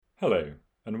Hello,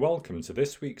 and welcome to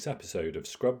this week's episode of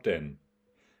Scrubbed In.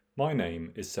 My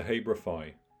name is Sahib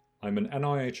Rafai. I'm an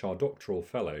NIHR Doctoral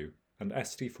Fellow and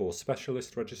ST4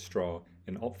 Specialist Registrar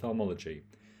in Ophthalmology,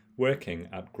 working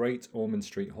at Great Ormond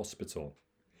Street Hospital.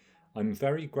 I'm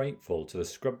very grateful to the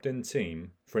Scrubbed In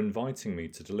team for inviting me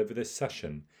to deliver this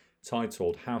session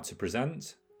titled How to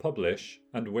Present, Publish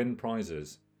and Win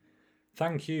Prizes.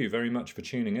 Thank you very much for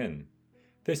tuning in.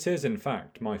 This is, in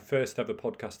fact, my first ever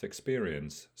podcast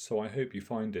experience, so I hope you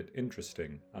find it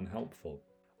interesting and helpful.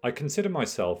 I consider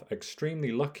myself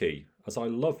extremely lucky as I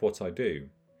love what I do.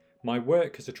 My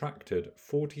work has attracted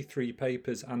 43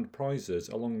 papers and prizes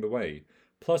along the way,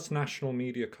 plus national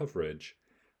media coverage,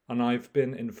 and I've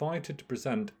been invited to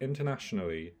present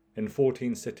internationally in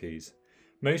 14 cities,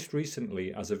 most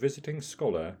recently as a visiting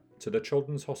scholar to the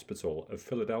Children's Hospital of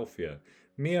Philadelphia,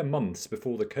 mere months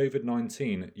before the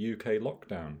COVID-19 UK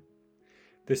lockdown.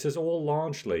 This is all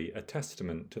largely a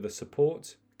testament to the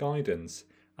support, guidance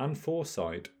and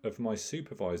foresight of my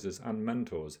supervisors and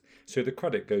mentors, so the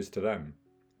credit goes to them.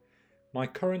 My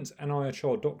current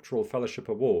NIHR Doctoral Fellowship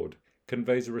Award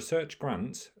conveys a research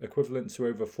grant equivalent to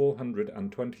over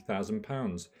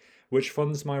 £420,000, which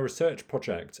funds my research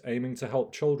project aiming to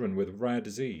help children with rare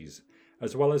disease,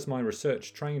 as well as my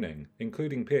research training,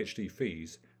 including PhD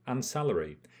fees and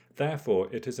salary. Therefore,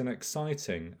 it is an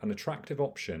exciting and attractive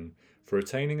option for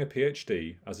attaining a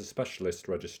PhD as a specialist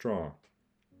registrar.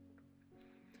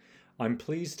 I'm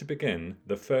pleased to begin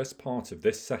the first part of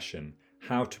this session,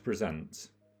 How to Present.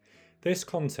 This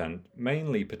content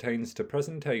mainly pertains to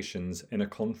presentations in a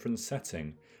conference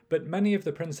setting, but many of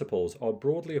the principles are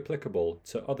broadly applicable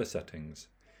to other settings.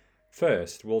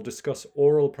 First, we'll discuss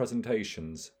oral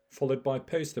presentations, followed by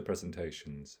poster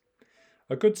presentations.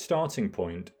 A good starting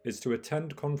point is to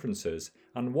attend conferences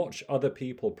and watch other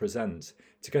people present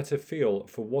to get a feel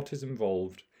for what is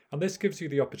involved, and this gives you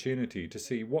the opportunity to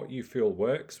see what you feel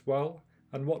works well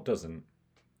and what doesn't.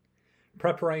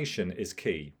 Preparation is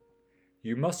key.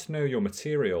 You must know your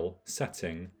material,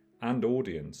 setting, and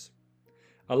audience.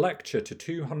 A lecture to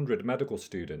 200 medical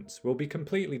students will be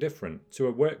completely different to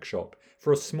a workshop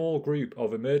for a small group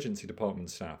of emergency department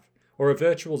staff, or a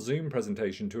virtual Zoom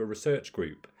presentation to a research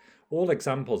group, all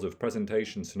examples of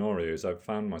presentation scenarios I've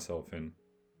found myself in.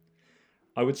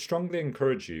 I would strongly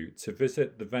encourage you to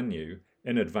visit the venue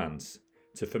in advance,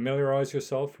 to familiarise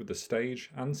yourself with the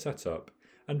stage and setup,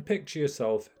 and picture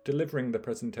yourself delivering the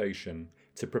presentation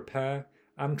to prepare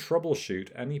and troubleshoot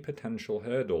any potential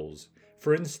hurdles.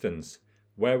 For instance,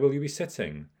 where will you be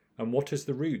sitting, and what is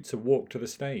the route to walk to the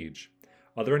stage?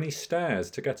 Are there any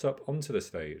stairs to get up onto the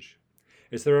stage?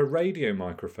 Is there a radio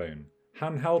microphone,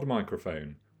 handheld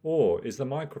microphone, or is the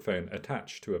microphone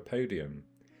attached to a podium?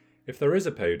 If there is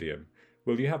a podium,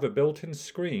 will you have a built-in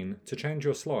screen to change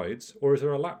your slides, or is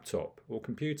there a laptop or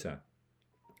computer?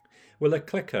 Will a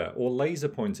clicker or laser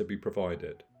pointer be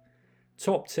provided?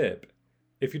 Top tip,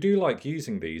 if you do like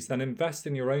using these, then invest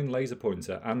in your own laser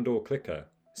pointer and/or clicker,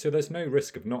 so there's no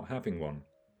risk of not having one.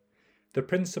 The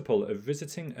principle of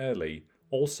visiting early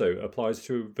also applies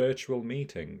to virtual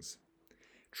meetings.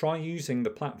 Try using the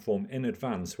platform in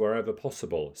advance wherever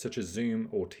possible, such as Zoom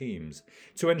or Teams,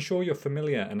 to ensure you're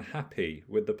familiar and happy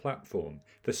with the platform,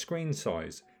 the screen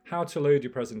size, how to load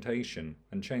your presentation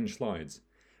and change slides,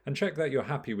 and check that you're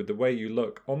happy with the way you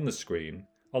look on the screen,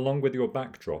 along with your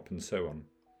backdrop and so on.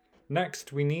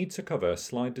 Next, we need to cover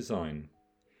slide design.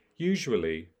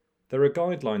 Usually, there are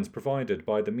guidelines provided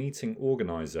by the meeting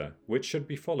organiser which should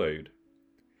be followed.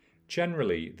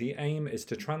 Generally, the aim is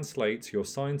to translate your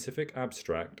scientific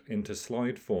abstract into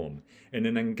slide form in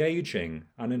an engaging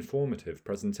and informative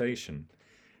presentation.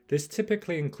 This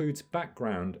typically includes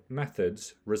background,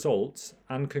 methods, results,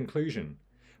 and conclusion,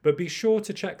 but be sure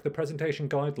to check the presentation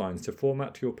guidelines to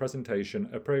format your presentation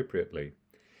appropriately.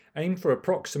 Aim for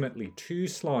approximately 2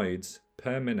 slides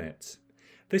per minute.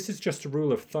 This is just a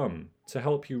rule of thumb to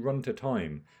help you run to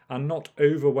time and not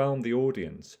overwhelm the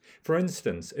audience. For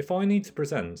instance, if I need to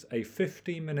present a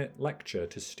 50-minute lecture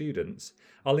to students,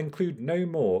 I'll include no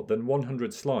more than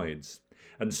 100 slides.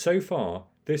 And so far,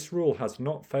 this rule has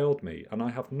not failed me, and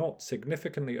I have not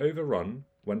significantly overrun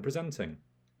when presenting.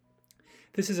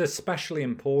 This is especially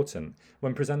important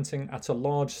when presenting at a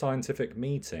large scientific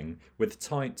meeting with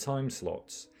tight time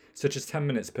slots, such as 10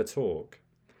 minutes per talk.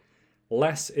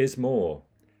 Less is more.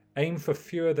 Aim for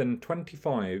fewer than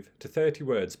 25 to 30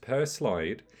 words per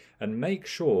slide, and make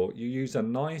sure you use a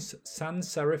nice sans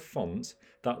serif font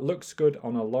that looks good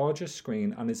on a larger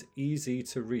screen and is easy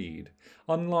to read,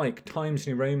 unlike Times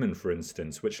New Roman, for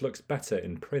instance, which looks better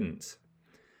in print.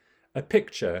 A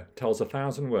picture tells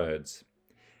 1,000 words.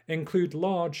 Include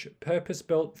large,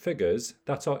 purpose-built figures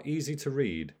that are easy to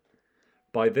read.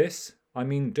 By this, I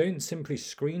mean don't simply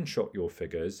screenshot your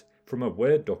figures from a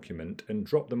Word document and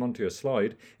drop them onto your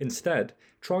slide. Instead,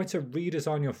 try to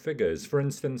redesign your figures, for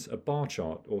instance, a bar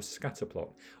chart or scatter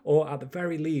plot, or at the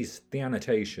very least, the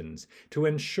annotations, to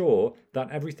ensure that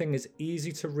everything is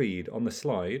easy to read on the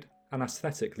slide and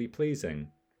aesthetically pleasing.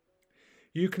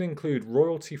 You can include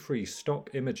royalty-free stock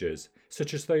images,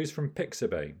 such as those from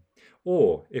Pixabay,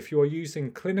 or if you are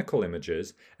using clinical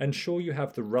images, ensure you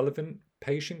have the relevant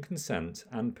patient consent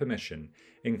and permission,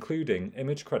 including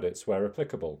image credits where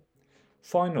applicable.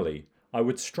 Finally, I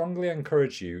would strongly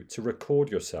encourage you to record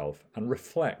yourself and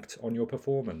reflect on your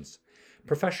performance.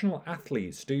 Professional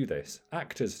athletes do this,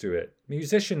 actors do it,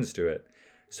 musicians do it,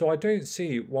 so I don't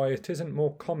see why it isn't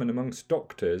more common amongst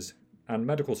doctors and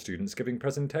medical students giving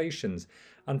presentations,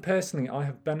 and personally I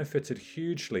have benefited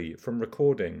hugely from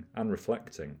recording and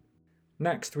reflecting.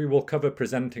 Next, we will cover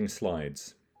presenting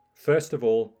slides. First of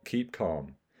all, keep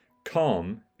calm.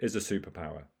 Calm is a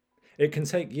superpower. It can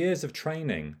take years of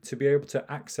training to be able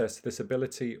to access this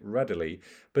ability readily,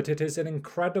 but it is an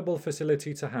incredible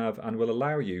facility to have and will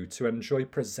allow you to enjoy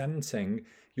presenting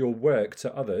your work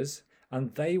to others,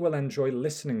 and they will enjoy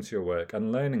listening to your work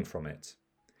and learning from it.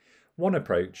 One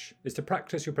approach is to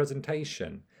practice your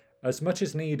presentation as much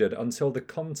as needed until the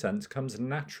content comes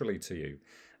naturally to you,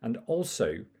 and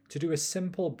also to do a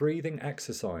simple breathing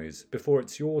exercise before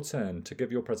it's your turn to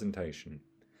give your presentation.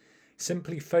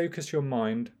 Simply focus your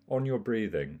mind on your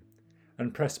breathing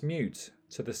and press mute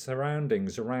to the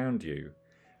surroundings around you,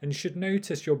 and you should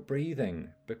notice your breathing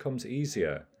becomes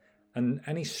easier and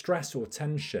any stress or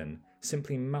tension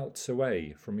simply melts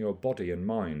away from your body and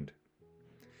mind.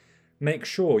 Make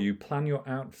sure you plan your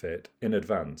outfit in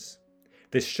advance.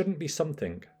 This shouldn't be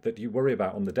something that you worry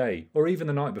about on the day or even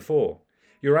the night before.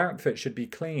 Your outfit should be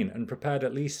clean and prepared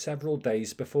at least several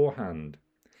days beforehand.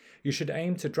 You should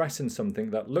aim to dress in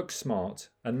something that looks smart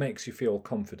and makes you feel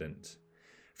confident.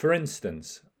 For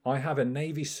instance, I have a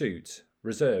navy suit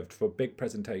reserved for big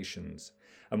presentations,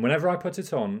 and whenever I put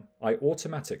it on, I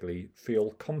automatically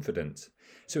feel confident.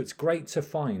 So it's great to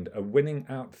find a winning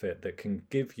outfit that can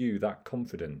give you that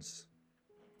confidence.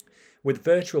 With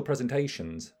virtual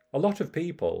presentations, a lot of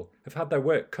people have had their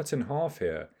work cut in half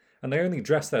here, and they only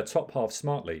dress their top half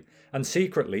smartly and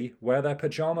secretly wear their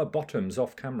pyjama bottoms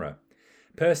off camera.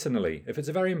 Personally, if it's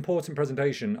a very important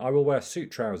presentation, I will wear suit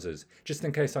trousers, just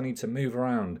in case I need to move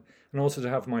around, and also to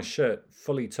have my shirt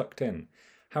fully tucked in.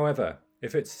 However,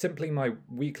 if it's simply my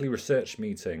weekly research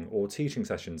meeting or teaching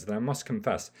sessions, then I must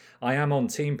confess, I am on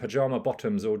team pyjama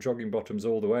bottoms or jogging bottoms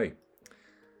all the way.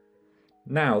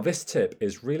 Now, this tip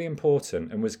is really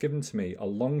important and was given to me a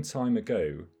long time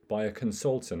ago by a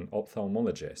consultant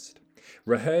ophthalmologist.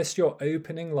 Rehearse your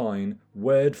opening line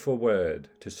word for word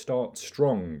to start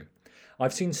strong.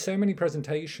 I've seen so many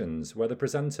presentations where the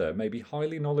presenter may be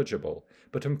highly knowledgeable,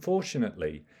 but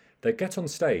unfortunately, they get on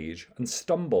stage and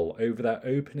stumble over their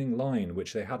opening line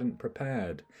which they hadn't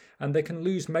prepared, and they can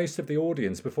lose most of the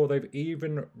audience before they've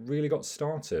even really got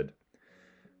started.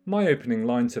 My opening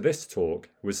line to this talk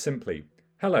was simply,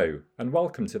 "Hello and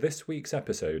welcome to this week's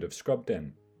episode of Scrubbed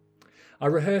In." I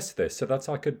rehearsed this so that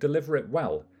I could deliver it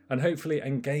well and hopefully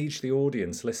engage the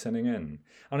audience listening in.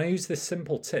 And I use this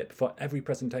simple tip for every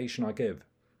presentation I give.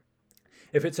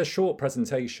 If it's a short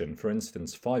presentation, for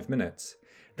instance 5 minutes,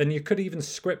 then you could even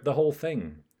script the whole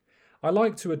thing. I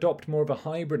like to adopt more of a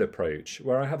hybrid approach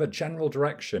where I have a general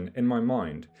direction in my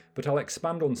mind, but I'll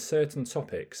expand on certain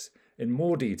topics in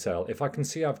more detail if I can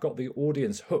see I've got the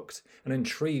audience hooked and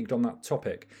intrigued on that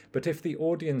topic. But if the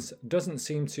audience doesn't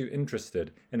seem too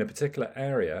interested in a particular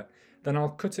area, then I'll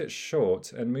cut it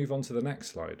short and move on to the next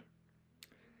slide.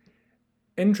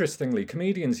 Interestingly,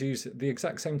 comedians use the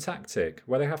exact same tactic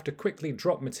where they have to quickly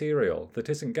drop material that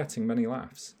isn't getting many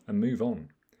laughs and move on.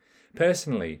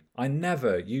 Personally, I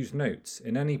never use notes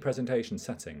in any presentation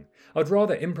setting. I'd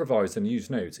rather improvise than use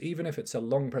notes, even if it's a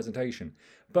long presentation.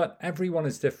 But everyone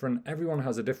is different, everyone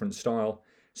has a different style.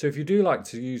 So if you do like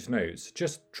to use notes,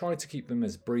 just try to keep them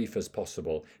as brief as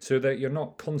possible so that you're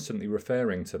not constantly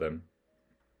referring to them.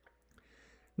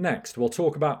 Next, we'll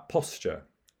talk about posture.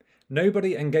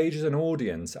 Nobody engages an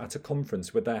audience at a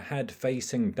conference with their head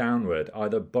facing downward,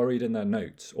 either buried in their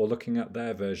notes or looking at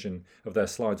their version of their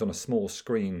slides on a small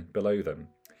screen below them.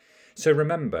 So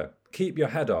remember, keep your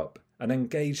head up and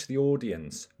engage the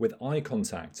audience with eye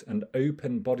contact and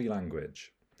open body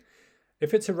language.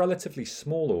 If it's a relatively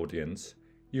small audience,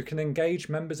 you can engage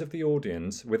members of the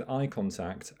audience with eye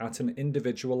contact at an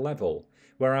individual level,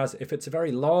 whereas if it's a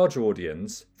very large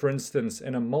audience, for instance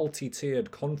in a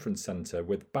multi-tiered conference centre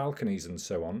with balconies and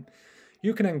so on,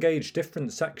 You can engage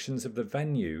different sections of the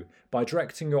venue by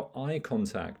directing your eye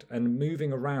contact and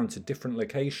moving around to different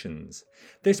locations.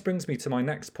 This brings me to my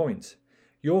next point.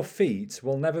 Your feet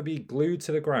will never be glued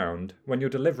to the ground when you're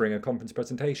delivering a conference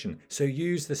presentation, so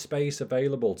use the space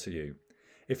available to you.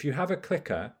 If you have a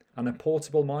clicker and a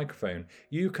portable microphone,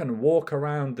 you can walk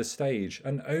around the stage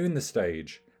and own the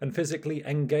stage and physically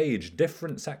engage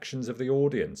different sections of the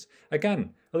audience.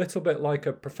 Again, a little bit like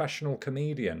a professional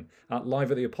comedian at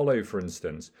Live at the Apollo, for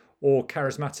instance, or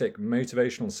charismatic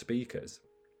motivational speakers.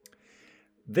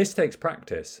 This takes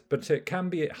practice, but it can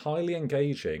be highly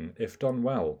engaging if done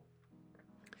well.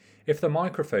 If the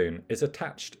microphone is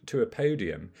attached to a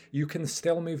podium, you can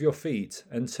still move your feet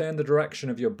and turn the direction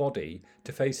of your body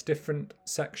to face different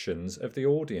sections of the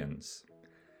audience.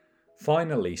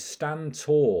 Finally, stand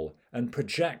tall and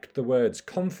project the words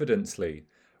confidently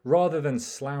rather than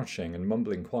slouching and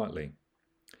mumbling quietly.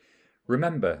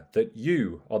 Remember that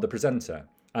you are the presenter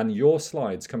and your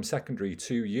slides come secondary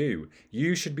to you.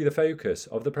 You should be the focus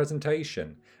of the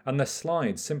presentation, and the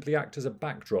slides simply act as a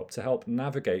backdrop to help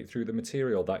navigate through the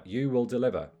material that you will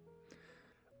deliver.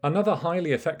 Another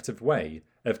highly effective way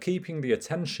of keeping the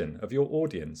attention of your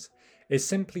audience is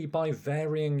simply by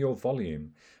varying your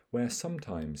volume, where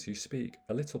sometimes you speak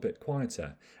a little bit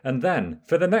quieter. And then,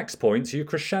 for the next point, you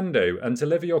crescendo and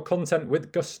deliver your content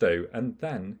with gusto, and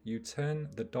then you turn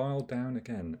the dial down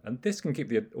again. And this can keep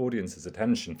the audience's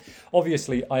attention.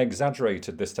 Obviously, I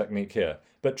exaggerated this technique here,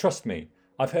 but trust me,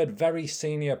 I've heard very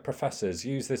senior professors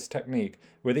use this technique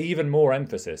with even more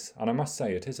emphasis, and I must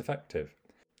say it is effective.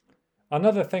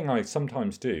 Another thing I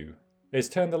sometimes do is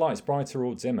turn the lights brighter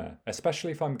or dimmer,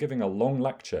 especially if I'm giving a long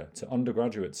lecture to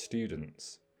undergraduate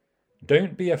students.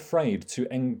 Don't be afraid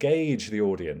to engage the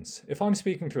audience. If I'm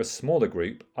speaking to a smaller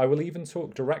group, I will even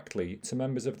talk directly to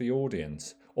members of the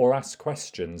audience or ask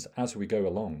questions as we go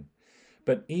along.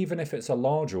 But even if it's a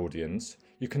large audience,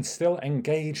 you can still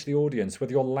engage the audience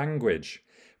with your language.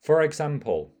 For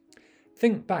example,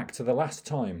 think back to the last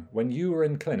time when you were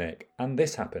in clinic and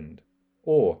this happened.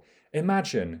 Or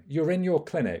imagine you're in your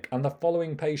clinic and the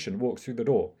following patient walks through the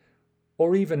door.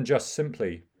 Or even just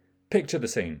simply, picture the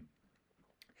scene.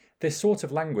 This sort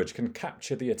of language can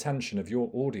capture the attention of your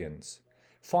audience.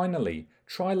 Finally,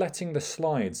 try letting the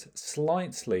slides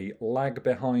slightly lag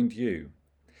behind you.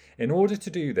 In order to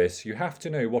do this, you have to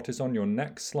know what is on your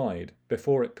next slide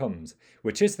before it comes,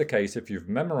 which is the case if you've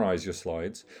memorized your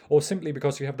slides, or simply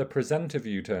because you have the presenter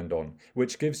view turned on,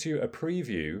 which gives you a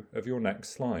preview of your next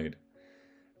slide.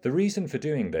 The reason for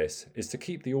doing this is to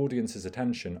keep the audience's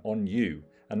attention on you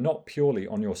and not purely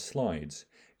on your slides.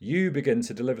 You begin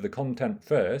to deliver the content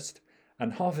first,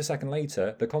 and half a second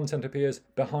later, the content appears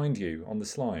behind you on the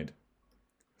slide.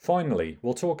 Finally,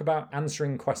 we'll talk about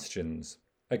answering questions.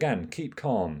 Again, keep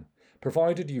calm.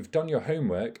 Provided you've done your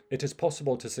homework, it is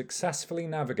possible to successfully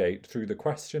navigate through the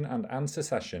question and answer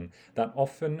session that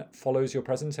often follows your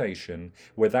presentation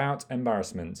without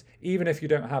embarrassment, even if you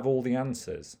don't have all the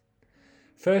answers.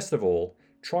 First of all,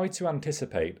 try to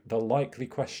anticipate the likely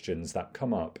questions that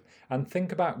come up and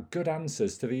think about good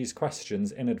answers to these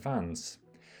questions in advance.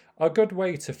 A good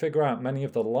way to figure out many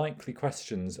of the likely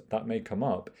questions that may come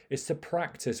up is to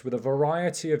practice with a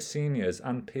variety of seniors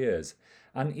and peers,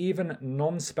 and even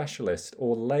non-specialist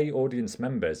or lay audience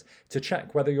members to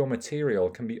check whether your material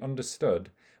can be understood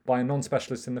by a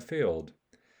non-specialist in the field.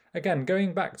 Again,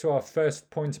 going back to our first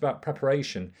point about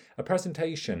preparation, a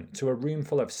presentation to a room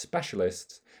full of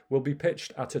specialists will be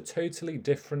pitched at a totally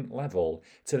different level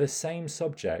to the same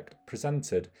subject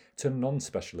presented to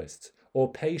non-specialists or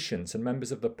patients and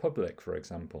members of the public, for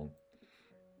example.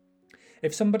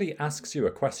 If somebody asks you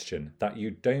a question that you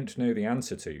don't know the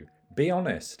answer to, be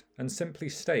honest and simply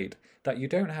state that you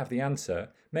don't have the answer.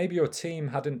 Maybe your team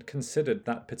hadn't considered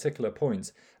that particular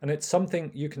point, and it's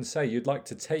something you can say you'd like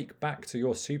to take back to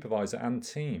your supervisor and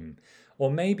team. Or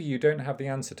maybe you don't have the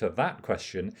answer to that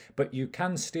question, but you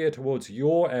can steer towards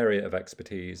your area of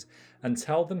expertise and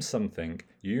tell them something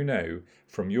you know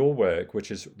from your work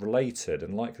which is related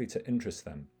and likely to interest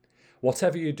them.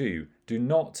 Whatever you do, do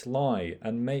not lie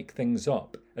and make things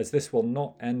up, as this will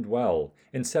not end well.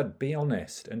 Instead, be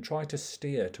honest and try to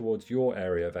steer towards your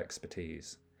area of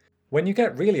expertise. When you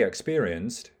get really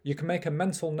experienced, you can make a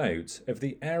mental note of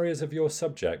the areas of your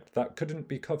subject that couldn't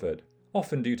be covered,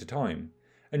 often due to time,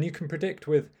 and you can predict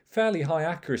with fairly high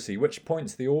accuracy which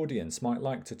points the audience might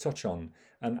like to touch on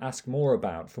and ask more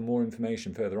about for more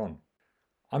information further on.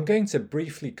 I'm going to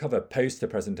briefly cover poster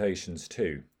presentations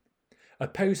too. A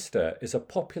poster is a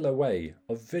popular way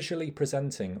of visually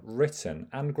presenting written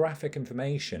and graphic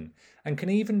information and can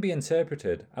even be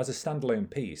interpreted as a standalone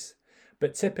piece,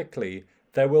 but typically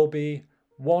there will be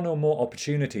one or more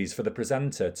opportunities for the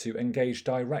presenter to engage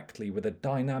directly with a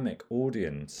dynamic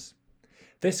audience.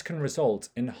 This can result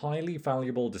in highly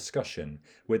valuable discussion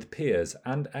with peers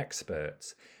and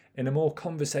experts in a more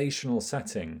conversational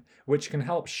setting, which can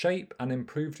help shape and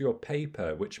improve your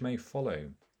paper which may follow.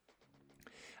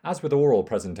 As with oral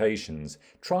presentations,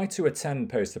 try to attend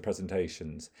poster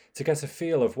presentations to get a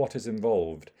feel of what is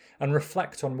involved and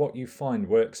reflect on what you find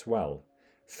works well.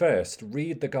 First,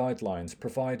 read the guidelines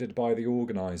provided by the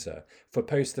organiser for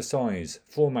poster size,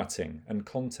 formatting and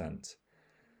content.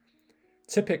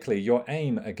 Typically, your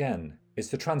aim, again, is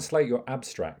to translate your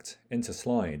abstract into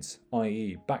slides,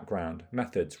 i.e. background,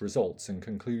 methods, results and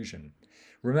conclusion.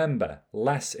 Remember,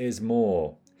 less is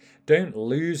more. Don't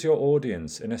lose your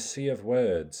audience in a sea of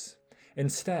words.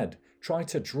 Instead, try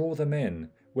to draw them in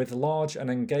with large and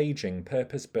engaging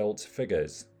purpose-built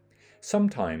figures.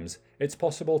 Sometimes it's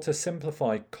possible to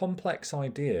simplify complex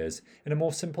ideas in a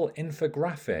more simple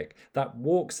infographic that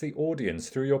walks the audience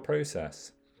through your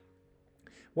process.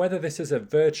 Whether this is a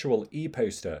virtual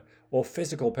e-poster or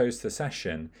physical poster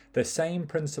session, the same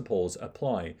principles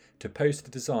apply to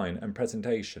poster design and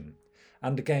presentation.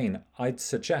 And again, I'd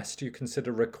suggest you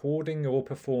consider recording your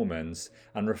performance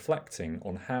and reflecting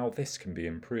on how this can be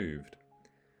improved.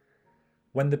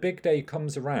 When the big day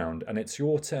comes around and it's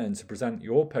your turn to present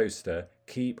your poster,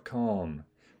 keep calm.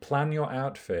 Plan your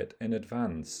outfit in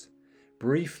advance.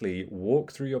 Briefly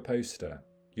walk through your poster.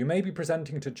 You may be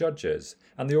presenting to judges,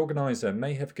 and the organiser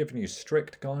may have given you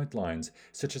strict guidelines,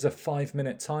 such as a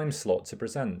 5-minute time slot to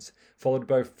present, followed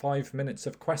by 5 minutes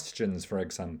of questions, for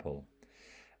example.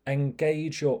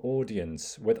 Engage your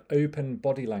audience with open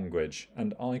body language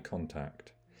and eye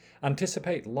contact.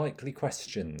 Anticipate likely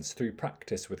questions through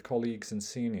practice with colleagues and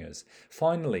seniors.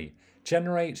 Finally,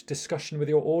 generate discussion with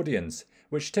your audience,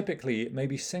 which typically may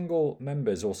be single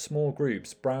members or small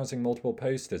groups browsing multiple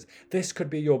posters. This could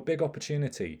be your big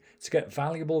opportunity to get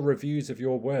valuable reviews of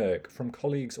your work from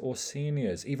colleagues or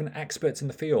seniors, even experts in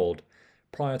the field,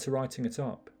 prior to writing it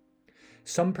up.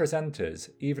 Some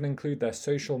presenters even include their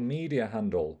social media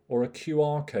handle or a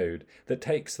QR code that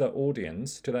takes their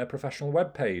audience to their professional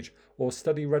webpage or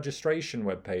study registration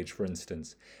webpage, for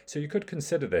instance, so you could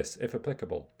consider this if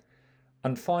applicable.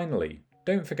 And finally,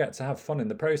 don't forget to have fun in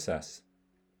the process.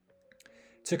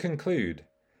 To conclude,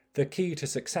 the key to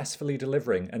successfully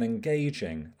delivering an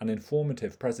engaging and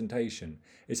informative presentation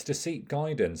is to seek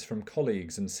guidance from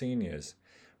colleagues and seniors.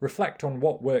 Reflect on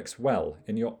what works well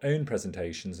in your own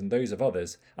presentations and those of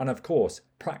others, and of course,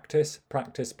 practice,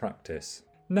 practice, practice.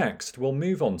 Next, we'll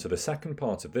move on to the second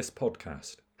part of this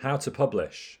podcast, how to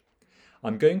publish.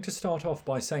 I'm going to start off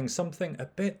by saying something a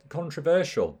bit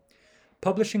controversial.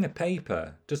 Publishing a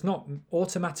paper does not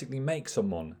automatically make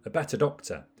someone a better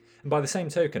doctor. And by the same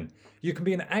token, you can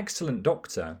be an excellent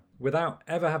doctor without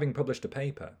ever having published a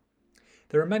paper.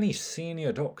 There are many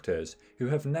senior doctors who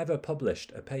have never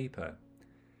published a paper.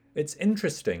 It's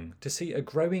interesting to see a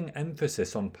growing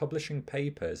emphasis on publishing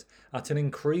papers at an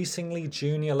increasingly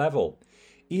junior level.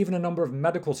 Even a number of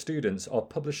medical students are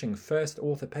publishing first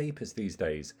author papers these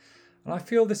days. And I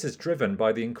feel this is driven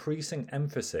by the increasing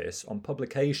emphasis on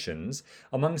publications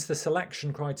amongst the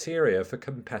selection criteria for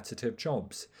competitive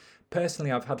jobs.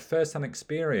 Personally, I've had first-hand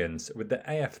experience with the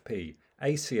AFP,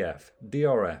 ACF,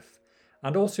 DRF,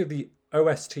 and also the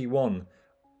OST1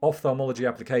 ophthalmology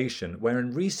application, where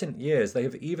in recent years they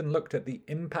have even looked at the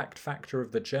impact factor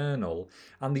of the journal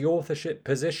and the authorship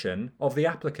position of the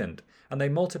applicant, and they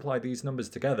multiply these numbers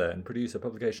together and produce a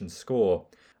publication score.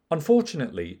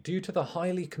 Unfortunately, due to the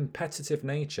highly competitive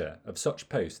nature of such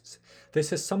posts,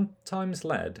 this has sometimes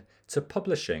led to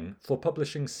publishing for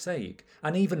publishing's sake,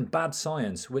 and even bad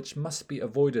science which must be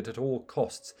avoided at all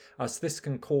costs, as this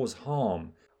can cause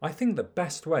harm. I think the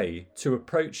best way to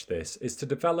approach this is to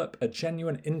develop a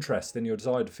genuine interest in your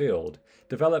desired field,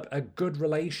 develop a good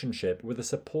relationship with a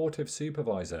supportive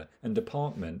supervisor and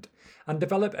department, and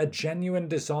develop a genuine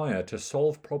desire to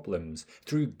solve problems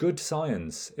through good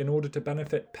science in order to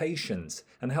benefit patients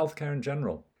and healthcare in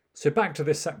general. So back to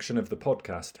this section of the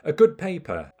podcast. A good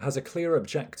paper has a clear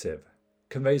objective,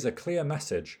 conveys a clear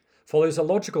message, follows a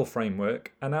logical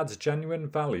framework, and adds genuine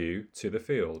value to the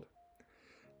field.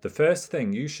 The first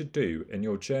thing you should do in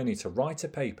your journey to write a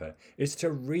paper is to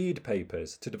read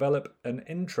papers to develop an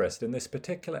interest in this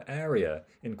particular area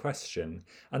in question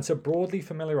and to broadly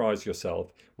familiarise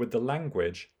yourself with the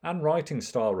language and writing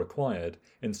style required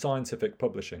in scientific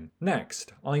publishing.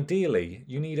 Next, ideally,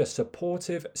 you need a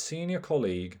supportive senior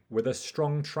colleague with a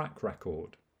strong track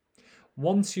record.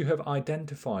 Once you have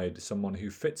identified someone who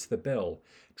fits the bill,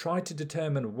 try to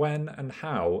determine when and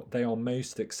how they are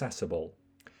most accessible.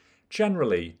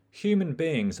 Generally, human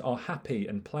beings are happy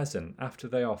and pleasant after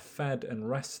they are fed and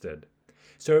rested.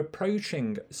 So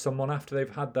approaching someone after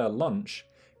they've had their lunch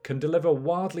can deliver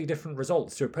wildly different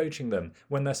results to approaching them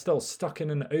when they're still stuck in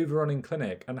an overrunning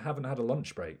clinic and haven't had a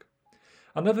lunch break.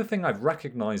 Another thing I've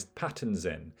recognised patterns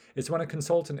in is when a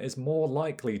consultant is more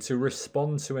likely to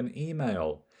respond to an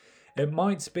email. It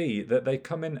might be that they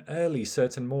come in early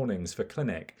certain mornings for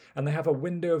clinic and they have a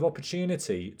window of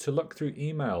opportunity to look through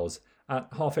emails at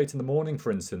 8:30 in the morning,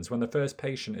 for instance, when the first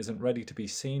patient isn't ready to be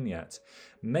seen yet.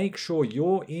 Make sure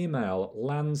your email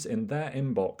lands in their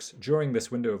inbox during this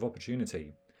window of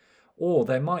opportunity. Or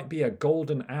there might be a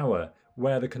golden hour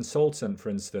where the consultant, for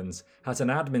instance, has an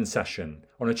admin session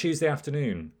on a Tuesday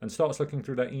afternoon and starts looking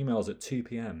through their emails at 2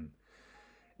 p.m.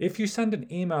 If you send an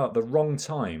email at the wrong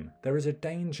time, there is a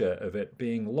danger of it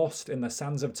being lost in the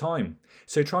sands of time.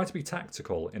 So try to be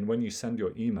tactical in when you send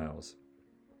your emails.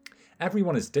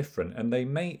 Everyone is different, and they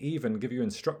may even give you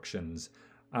instructions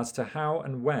as to how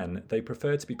and when they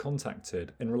prefer to be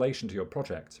contacted in relation to your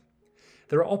project.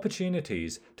 There are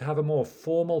opportunities to have a more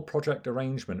formal project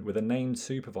arrangement with a named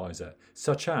supervisor,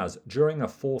 such as during a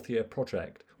fourth-year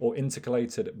project or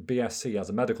intercalated BSc as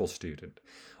a medical student,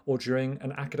 or during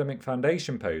an academic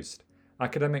foundation post,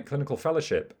 academic clinical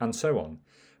fellowship, and so on.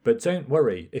 But don't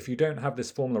worry if you don't have this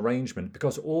formal arrangement,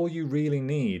 because all you really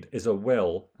need is a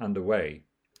will and a way.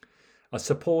 A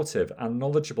supportive and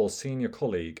knowledgeable senior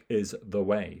colleague is the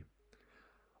way.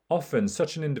 Often,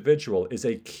 such an individual is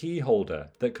a key holder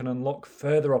that can unlock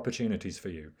further opportunities for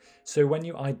you. So when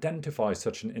you identify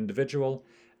such an individual,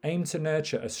 aim to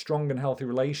nurture a strong and healthy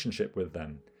relationship with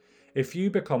them. If you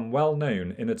become well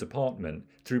known in a department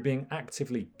through being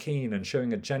actively keen and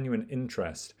showing a genuine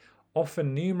interest,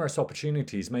 often numerous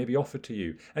opportunities may be offered to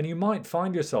you, and you might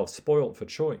find yourself spoilt for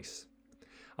choice.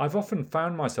 I've often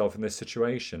found myself in this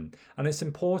situation, and it's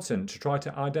important to try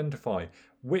to identify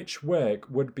which work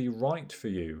would be right for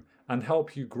you and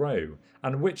help you grow,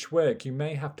 and which work you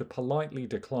may have to politely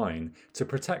decline to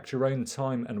protect your own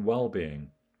time and well-being.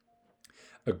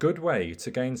 A good way to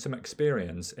gain some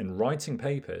experience in writing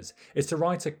papers is to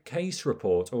write a case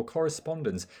report or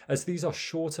correspondence, as these are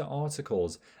shorter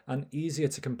articles and easier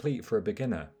to complete for a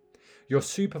beginner. Your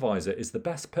supervisor is the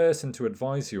best person to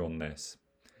advise you on this.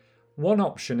 One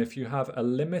option, if you have a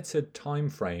limited time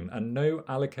frame and no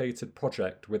allocated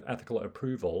project with ethical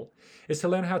approval, is to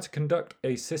learn how to conduct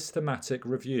a systematic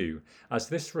review, as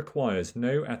this requires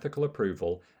no ethical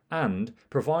approval, and,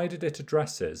 provided it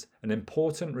addresses an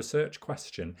important research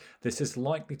question, this is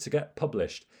likely to get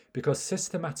published, because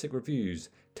systematic reviews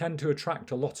tend to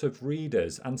attract a lot of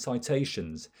readers and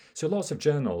citations, so lots of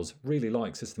journals really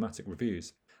like systematic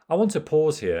reviews. I want to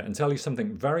pause here and tell you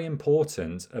something very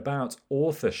important about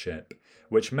authorship,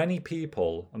 which many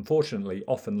people, unfortunately,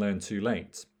 often learn too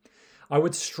late. I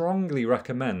would strongly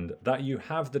recommend that you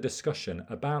have the discussion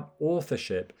about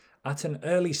authorship at an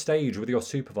early stage with your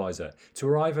supervisor to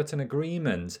arrive at an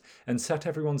agreement and set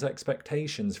everyone's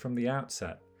expectations from the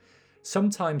outset.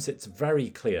 Sometimes it's very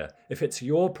clear if it's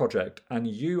your project and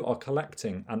you are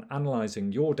collecting and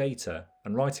analysing your data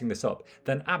and writing this up,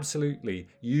 then absolutely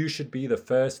you should be the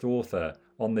first author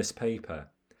on this paper.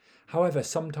 However,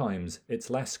 sometimes it's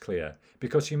less clear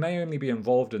because you may only be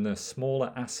involved in a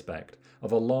smaller aspect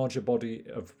of a larger body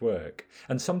of work,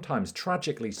 and sometimes,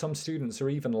 tragically, some students are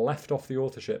even left off the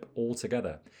authorship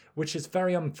altogether, which is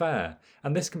very unfair,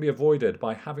 and this can be avoided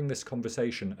by having this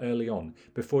conversation early on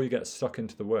before you get stuck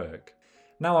into the work.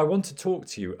 Now, I want to talk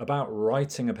to you about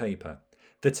writing a paper.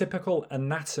 The typical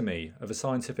anatomy of a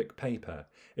scientific paper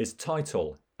is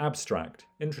title, abstract,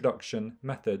 introduction,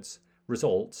 methods,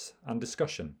 results, and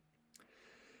discussion.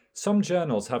 Some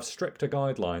journals have stricter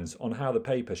guidelines on how the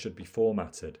paper should be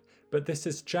formatted, but this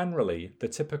is generally the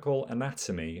typical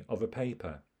anatomy of a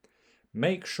paper.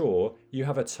 Make sure you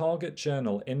have a target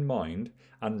journal in mind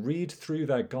and read through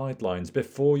their guidelines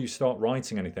before you start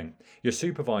writing anything. Your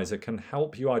supervisor can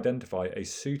help you identify a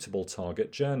suitable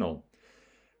target journal.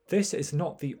 This is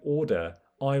not the order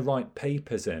I write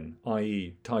papers in,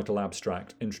 i.e. title,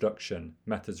 abstract, introduction,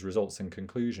 methods, results, and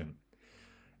conclusion.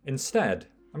 Instead,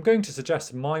 I'm going to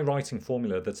suggest my writing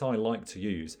formula that I like to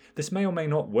use. This may or may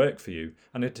not work for you,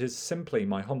 and it is simply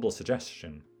my humble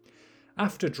suggestion.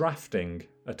 After drafting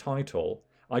a title,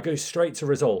 I go straight to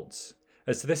results,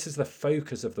 as this is the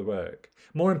focus of the work.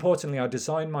 More importantly, I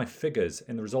design my figures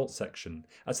in the results section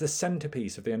as the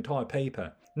centerpiece of the entire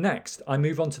paper. Next, I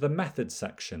move on to the methods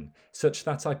section, such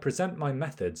that I present my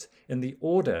methods in the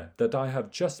order that I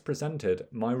have just presented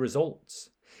my results.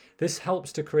 This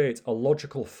helps to create a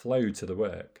logical flow to the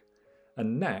work.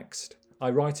 And next, I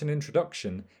write an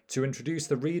introduction to introduce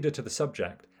the reader to the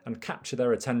subject and capture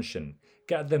their attention,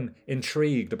 get them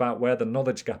intrigued about where the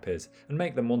knowledge gap is, and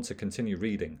make them want to continue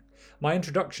reading. My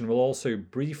introduction will also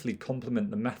briefly complement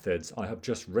the methods I have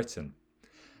just written.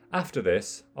 After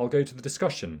this, I'll go to the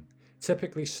discussion,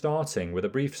 typically starting with a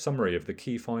brief summary of the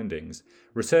key findings,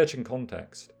 research and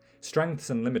context, strengths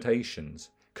and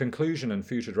limitations, conclusion and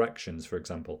future directions, for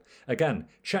example. Again,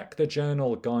 check the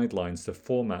journal guidelines to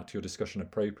format your discussion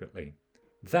appropriately.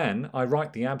 Then I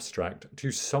write the abstract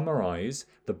to summarise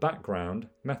the background,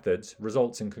 methods,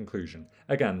 results and conclusion.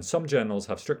 Again, some journals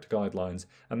have stricter guidelines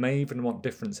and may even want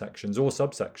different sections or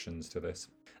subsections to this.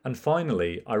 And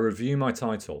finally, I review my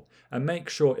title and make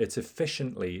sure it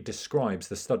efficiently describes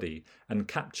the study and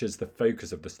captures the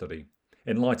focus of the study,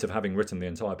 in light of having written the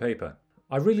entire paper.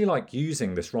 I really like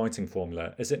using this writing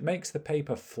formula as it makes the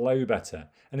paper flow better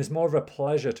and is more of a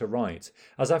pleasure to write.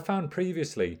 As I found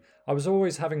previously, I was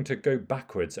always having to go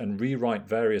backwards and rewrite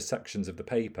various sections of the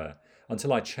paper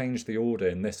until I changed the order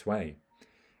in this way.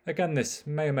 Again, this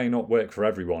may or may not work for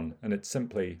everyone, and it's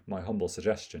simply my humble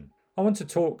suggestion. I want to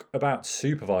talk about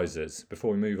supervisors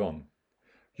before we move on.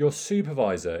 Your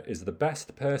supervisor is the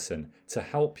best person to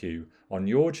help you on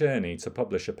your journey to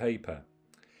publish a paper.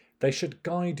 They should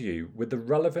guide you with the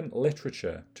relevant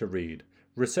literature to read,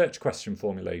 research question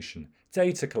formulation,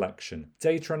 data collection,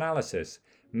 data analysis,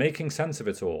 making sense of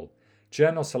it all,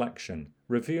 journal selection,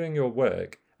 reviewing your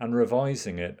work, and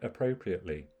revising it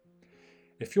appropriately.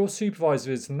 If your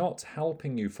supervisor is not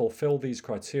helping you fulfill these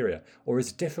criteria, or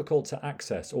is difficult to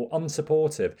access or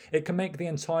unsupportive, it can make the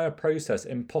entire process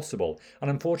impossible,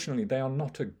 and unfortunately they are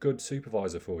not a good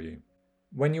supervisor for you.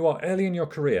 When you are early in your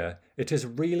career, it is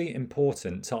really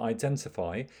important to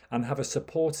identify and have a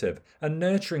supportive and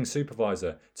nurturing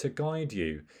supervisor to guide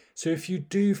you. So if you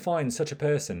do find such a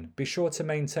person, be sure to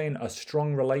maintain a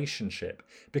strong relationship,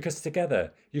 because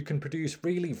together you can produce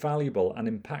really valuable and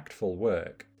impactful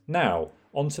work. Now,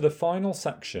 on to the final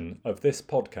section of this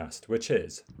podcast, which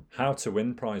is how to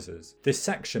win prizes. This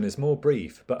section is more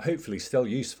brief, but hopefully still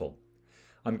useful.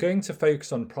 I'm going to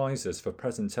focus on prizes for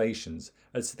presentations,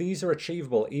 as these are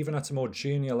achievable even at a more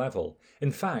junior level.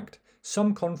 In fact,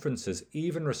 some conferences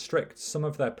even restrict some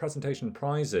of their presentation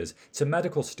prizes to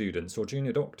medical students or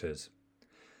junior doctors.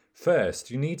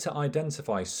 First, you need to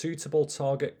identify suitable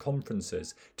target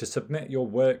conferences to submit your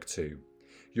work to.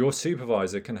 Your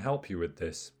supervisor can help you with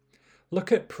this.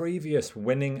 Look at previous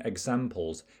winning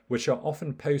examples, which are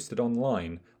often posted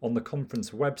online on the conference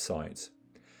website.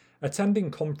 Attending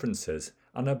conferences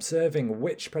and observing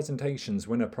which presentations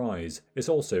win a prize is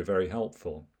also very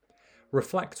helpful.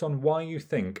 Reflect on why you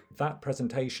think that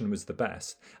presentation was the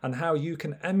best and how you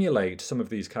can emulate some of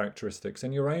these characteristics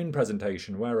in your own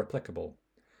presentation where applicable.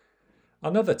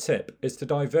 Another tip is to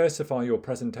diversify your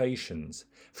presentations.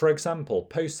 For example,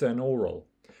 poster and oral,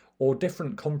 or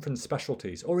different conference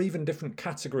specialties, or even different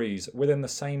categories within the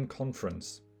same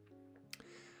conference.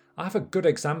 I have a good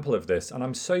example of this, and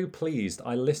I'm so pleased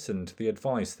I listened to the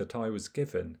advice that I was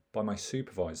given by my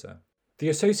supervisor. The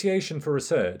Association for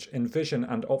Research in Vision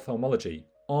and Ophthalmology,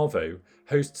 ARVO,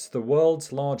 hosts the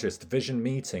world's largest vision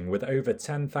meeting with over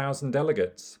 10,000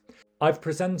 delegates. I've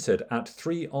presented at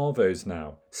 3 ARVOs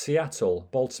now: Seattle,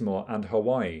 Baltimore and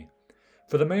Hawaii.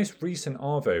 For the most recent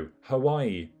ARVO,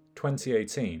 Hawaii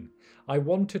 2018, I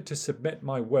wanted to submit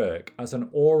my work as an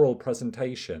oral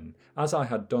presentation, as I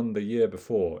had done the year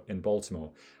before in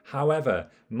Baltimore. However,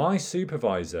 my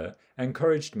supervisor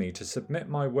encouraged me to submit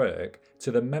my work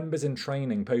to the Members in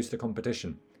Training poster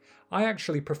competition. I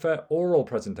actually prefer oral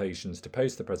presentations to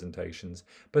poster presentations,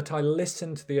 but I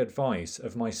listened to the advice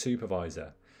of my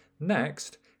supervisor.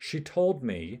 Next, she told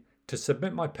me to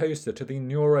submit my poster to the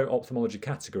neuro-ophthalmology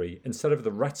category instead of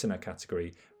the retina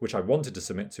category, which I wanted to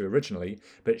submit to originally,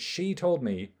 but she told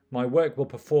me my work will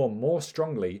perform more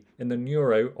strongly in the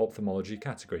neuro-ophthalmology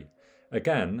category.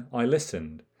 Again, I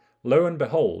listened. Lo and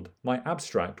behold, my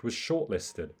abstract was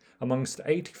shortlisted amongst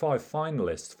 85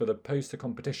 finalists for the poster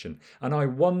competition, and I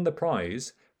won the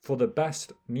prize for the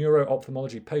best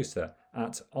neuro-ophthalmology poster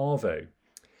at ARVO.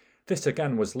 This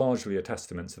again was largely a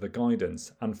testament to the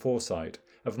guidance and foresight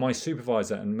of my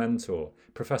supervisor and mentor,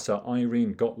 Professor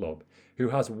Irene Gottlob, who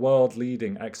has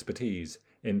world-leading expertise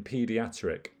in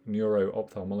paediatric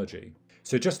neuro-ophthalmology.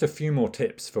 So just a few more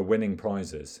tips for winning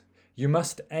prizes. You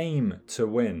must aim to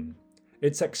win.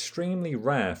 It's extremely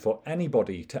rare for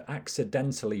anybody to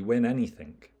accidentally win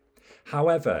anything.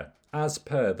 However, as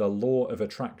per the law of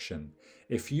attraction,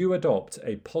 if you adopt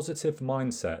a positive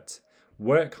mindset,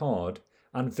 work hard,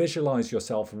 and visualize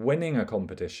yourself winning a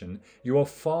competition, you are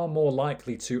far more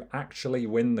likely to actually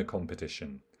win the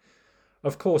competition.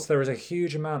 Of course, there is a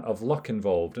huge amount of luck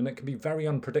involved and it can be very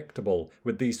unpredictable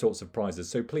with these sorts of prizes.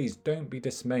 So please don't be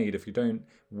dismayed if you don't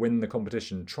win the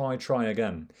competition. Try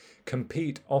again.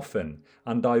 Compete often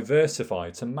and diversify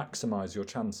to maximise your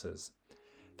chances.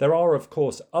 There are, of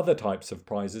course, other types of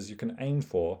prizes you can aim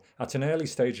for at an early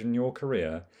stage in your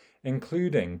career,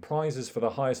 including prizes for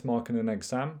the highest mark in an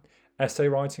exam, essay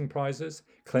writing prizes,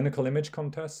 clinical image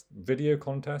contests, video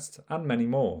contests, and many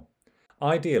more.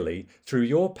 Ideally, through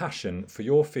your passion for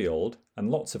your field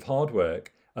and lots of hard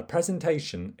work, a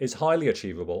presentation is highly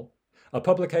achievable, a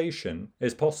publication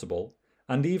is possible,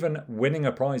 and even winning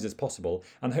a prize is possible.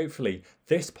 And hopefully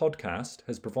this podcast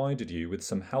has provided you with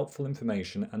some helpful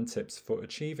information and tips for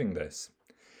achieving this.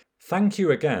 Thank you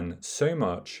again so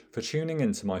much for tuning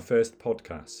into my first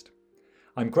podcast.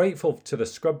 I'm grateful to the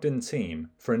Scrubbed In team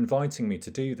for inviting me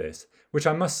to do this, which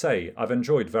I must say I've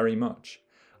enjoyed very much.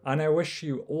 And I wish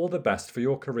you all the best for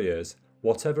your careers,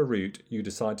 whatever route you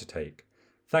decide to take.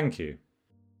 Thank you.